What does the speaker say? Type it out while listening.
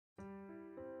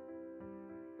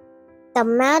The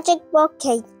Magic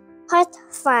Brocade, Part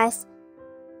 5.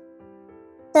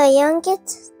 The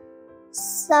youngest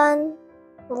son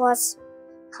was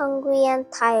hungry and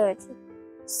tired,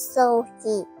 so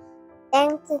he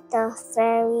thanked the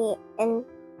fairy and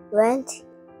went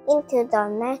into the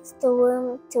next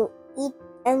room to eat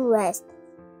and rest.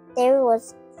 There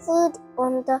was food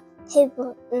on the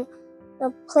table and a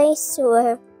place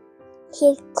where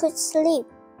he could sleep.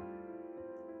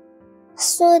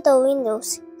 Through the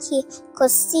windows, he could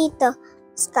see the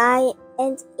sky,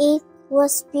 and it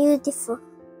was beautiful.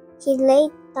 He lay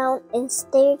down and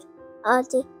stared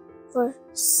at it for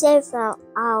several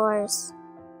hours.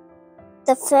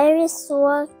 The fairies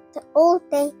worked all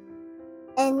day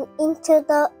and into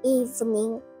the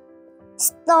evening.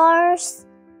 Stars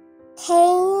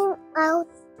came out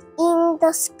in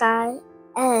the sky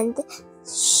and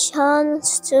shone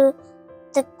through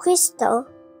the crystal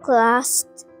glass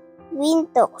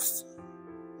windows.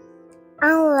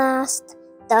 At last,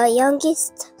 the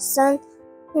youngest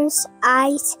son's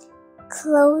eyes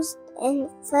closed and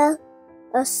fell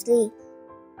asleep.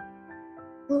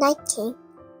 Night came.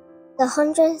 The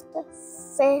 100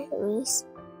 fairies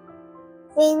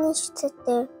finished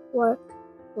their work.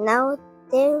 Now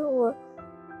there were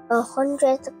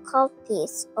 100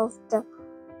 copies of the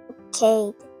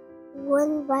brocade.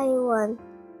 One by one,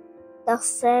 the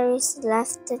fairies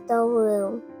left the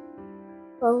room.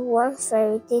 But one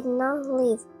fairy did not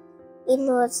leave. It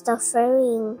was the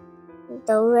fairy in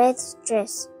the red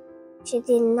dress. She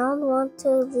did not want to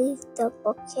leave the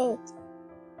brocade.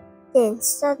 Then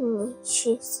suddenly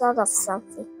she thought of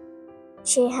something.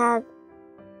 She had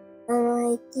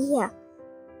an idea.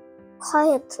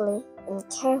 Quietly and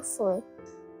carefully,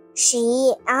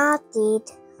 she added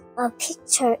a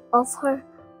picture of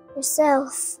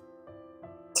herself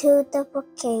to the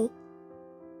brocade.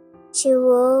 She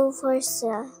wove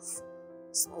herself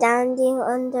standing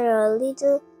under a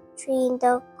little tree in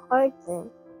the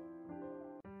garden.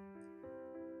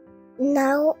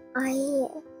 Now I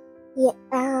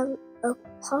am a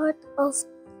part of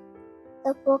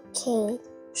the brocade,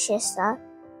 she said.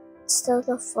 So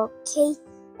the brocade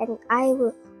and I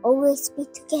will always be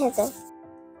together.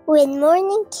 When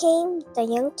morning came, the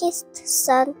youngest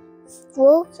son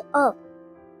woke up.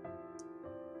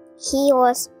 He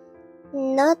was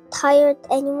not tired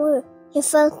anymore. He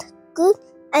felt good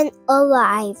and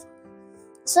alive.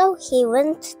 So he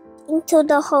went into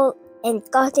the hall and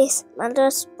got his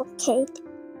mother's brocade.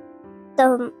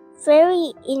 The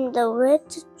fairy in the red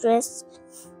dress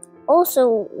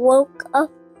also woke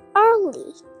up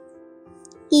early.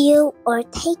 You are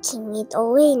taking it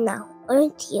away now,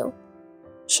 aren't you?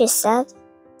 She said.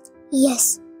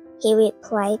 Yes, he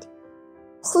replied.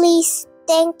 Please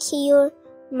thank your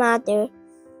mother,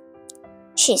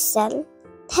 she said.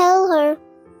 Tell her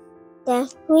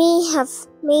that we have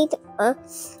made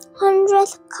 100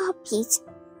 copies.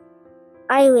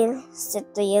 I will,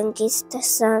 said the youngest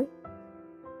son.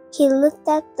 He looked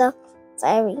at the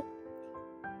fairy.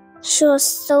 She was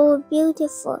so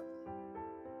beautiful.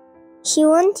 He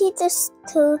wanted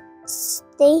to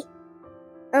stay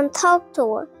and talk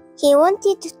to her. He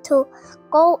wanted to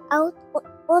go out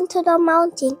onto the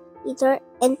mountain with her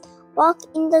and walk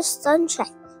in the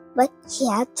sunshine, but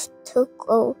he had to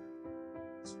go.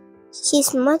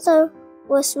 His mother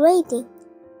was waiting.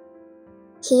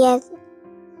 He had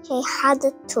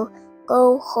to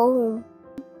go home.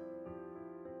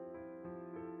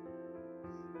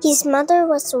 His mother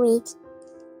was waiting.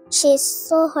 She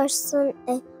saw her son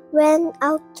and ran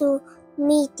out to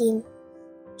meet him.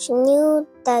 She knew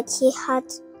that he had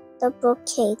the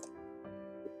brocade.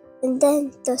 And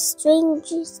then the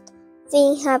strangest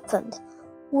thing happened.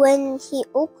 When he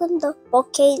opened the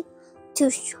brocade to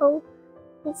show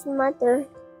his mother,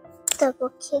 the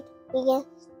brocade began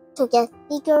to get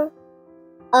bigger.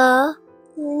 A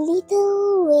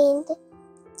little wind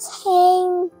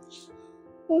came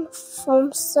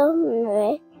from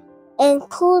somewhere and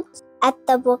pulled at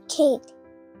the brocade.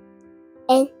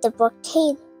 And the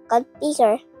brocade got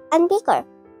bigger and bigger.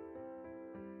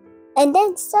 And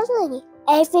then suddenly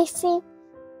everything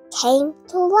came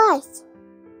to life.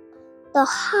 The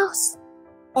house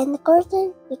and the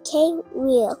garden became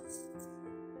real.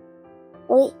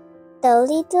 With the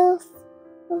little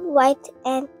white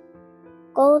and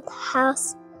gold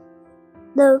house,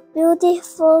 the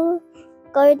beautiful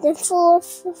garden full of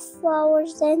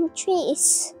flowers and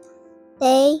trees,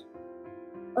 they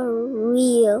are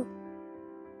real.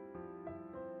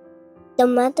 The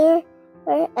mother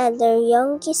and the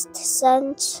youngest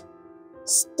son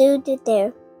stood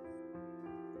there.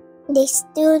 They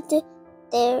stood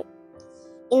there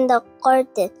in the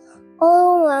garden.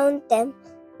 All around them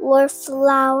were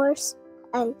flowers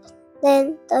and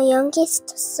then the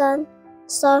youngest son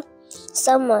saw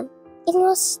someone. It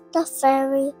was the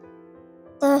fairy,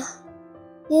 the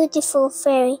beautiful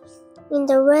fairy in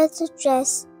the red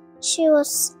dress. She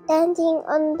was standing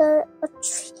under a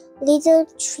little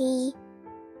tree.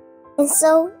 And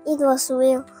so it was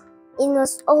real. It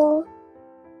was all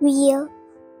real.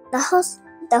 The house,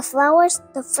 the flowers,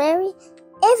 the fairy,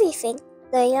 everything.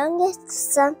 The youngest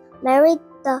son married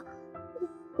the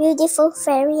beautiful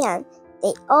fairy and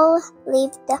they all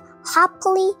lived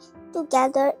happily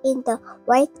together in the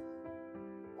white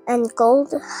and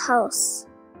gold house.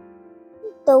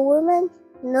 The woman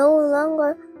no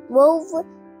longer wove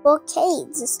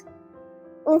brocades.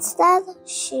 Instead,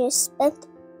 she spent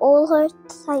all her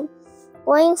time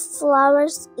growing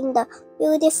flowers in the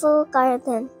beautiful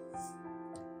garden.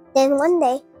 Then one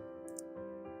day,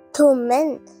 two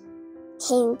men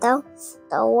came down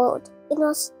the road. It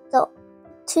was the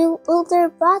two older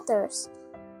brothers.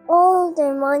 All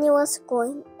their money was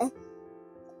gone,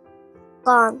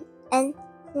 and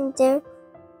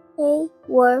they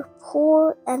were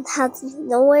poor and had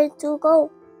nowhere to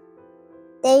go.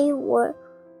 They were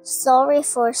sorry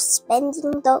for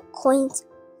spending the coins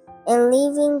and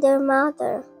leaving their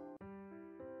mother.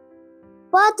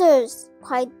 "Brothers,"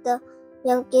 cried the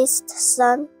youngest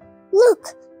son,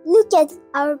 Look at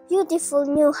our beautiful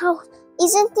new house.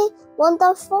 Isn't it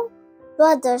wonderful?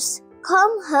 Brothers,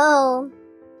 come home."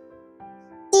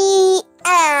 The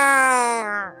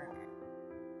end.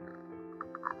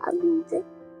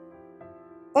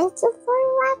 Thank you for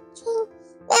watching.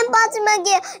 맨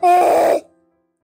마지막에